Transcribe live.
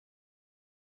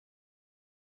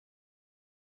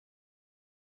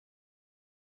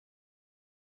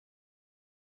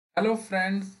Hello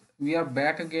friends, we are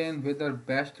back again with our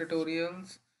best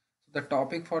tutorials. The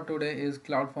topic for today is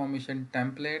CloudFormation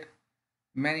template.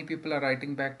 Many people are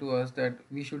writing back to us that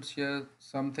we should share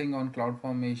something on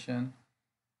CloudFormation.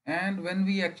 And when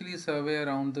we actually survey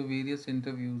around the various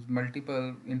interviews,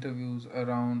 multiple interviews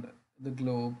around the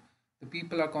globe, the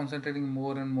people are concentrating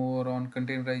more and more on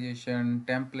containerization,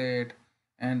 template,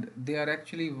 and they are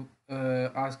actually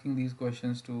asking these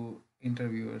questions to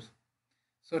interviewers.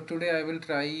 So today I will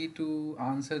try to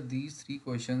answer these three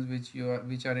questions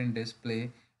which are in display,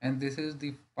 and this is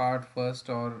the part first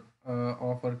or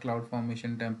of our cloud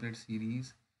formation template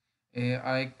series.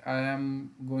 I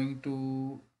am going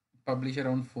to publish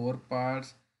around four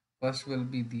parts. First will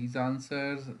be these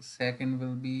answers. Second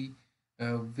will be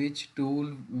which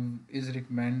tool is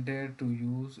recommended to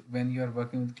use when you are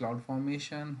working with cloud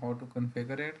formation, how to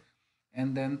configure it,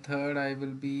 and then third I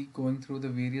will be going through the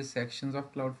various sections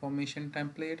of CloudFormation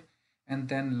template, and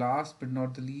then last but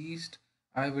not the least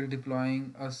I will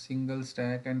deploying a single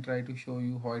stack and try to show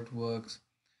you how it works.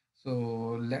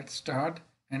 So let's start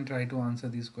and try to answer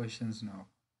these questions now.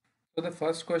 So the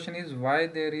first question is why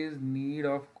there is need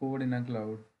of code in a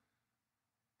cloud.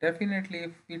 Definitely,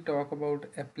 if we talk about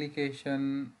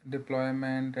application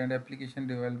deployment and application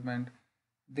development,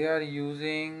 they are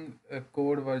using a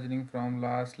code versioning from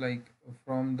last, like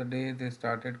from the day they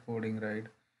started coding, right?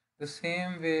 The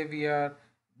same way we are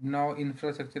now,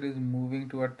 infrastructure is moving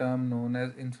to a term known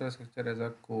as infrastructure as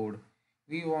a code.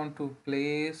 We want to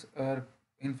place our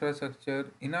infrastructure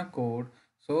in a code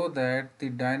so that the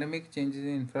dynamic changes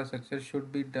in infrastructure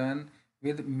should be done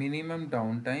with minimum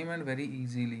downtime and very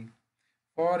easily.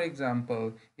 For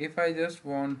example, if I just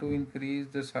want to increase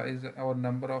the size or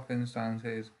number of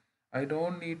instances, I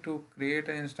don't need to create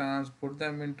an instance, put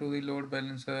them into the load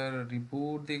balancer,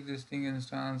 reboot the existing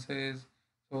instances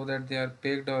so that they are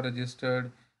picked or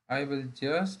registered. I will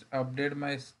just update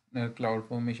my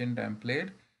CloudFormation template,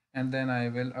 and then I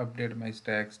will update my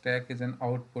stack. Stack is an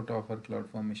output of our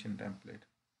CloudFormation template.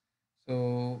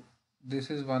 So this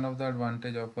is one of the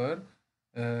advantage of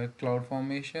our cloud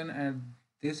formation, and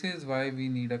this is why we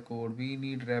need a code. We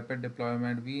need rapid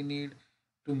deployment. We need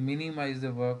to minimize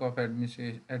the work of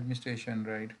administration,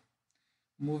 right?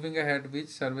 Moving ahead, which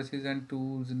services and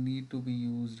tools need to be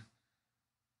used?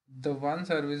 The one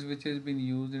service which has been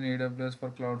used in AWS for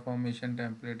cloud formation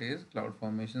template is cloud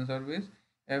formation service.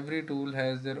 Every tool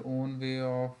has their own way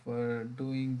of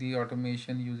doing the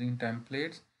automation using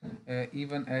templates.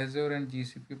 Even Azure and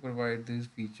GCP provide these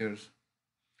features.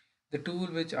 The tool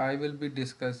which I will be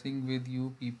discussing with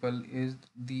you people is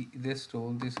this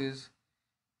tool.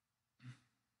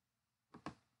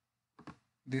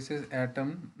 This is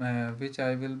Atom, which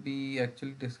I will be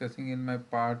actually discussing in my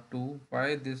part 2.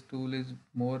 Why this tool is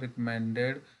more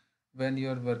recommended when you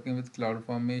are working with cloud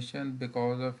formation,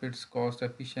 because of its cost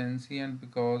efficiency and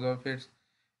because of its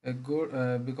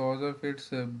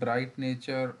bright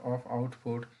nature of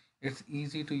output. It's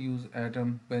easy to use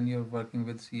Atom when you're working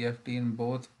with CFT in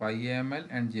both YAML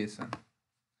and JSON.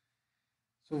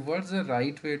 So what's the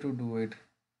right way to do it?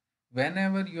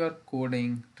 Whenever you are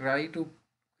coding, try to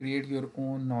create your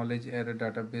own knowledge error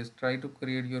database, try to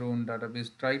create your own database,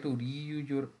 try to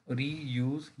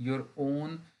reuse your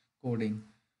own coding.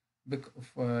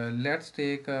 Let's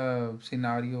take a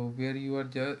scenario where you are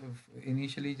just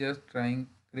initially just try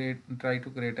to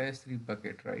create a S3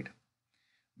 bucket, right?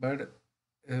 But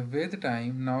with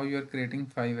time, now you are creating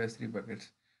 5 S3 buckets.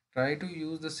 Try to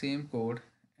use the same code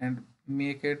and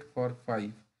make it for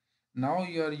 5. Now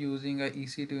you are using a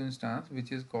EC2 instance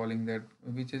which is calling that,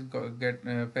 which is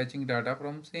fetching data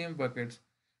from same buckets.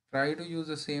 Try to use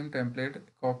the same template,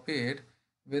 copy it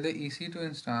with the EC2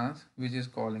 instance which is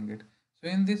calling it. So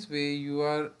in this way you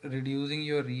are reducing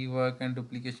your rework and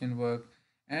duplication work,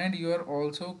 and you are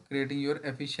also creating your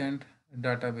efficient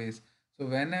database. So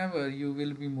whenever you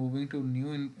will be moving to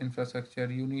new infrastructure,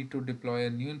 you need to deploy a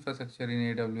new infrastructure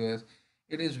in AWS.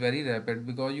 It is very rapid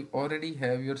because you already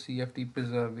have your CFT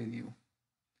preserved with you.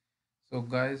 So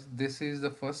guys, this is the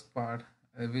first part,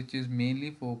 which is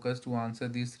mainly focused to answer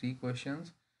these three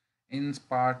questions. In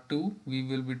part 2, we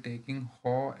will be taking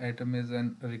how Atom is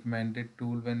a recommended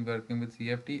tool when working with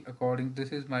CFT.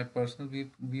 This is my personal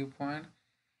viewpoint.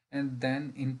 And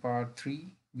then in part 3,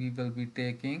 we will be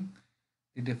taking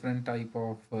the different type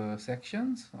of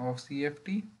sections of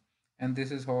CFT, and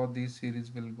this is how this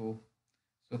series will go.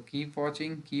 So keep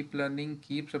watching, keep learning,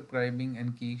 keep subscribing,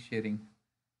 and keep sharing.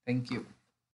 Thank you.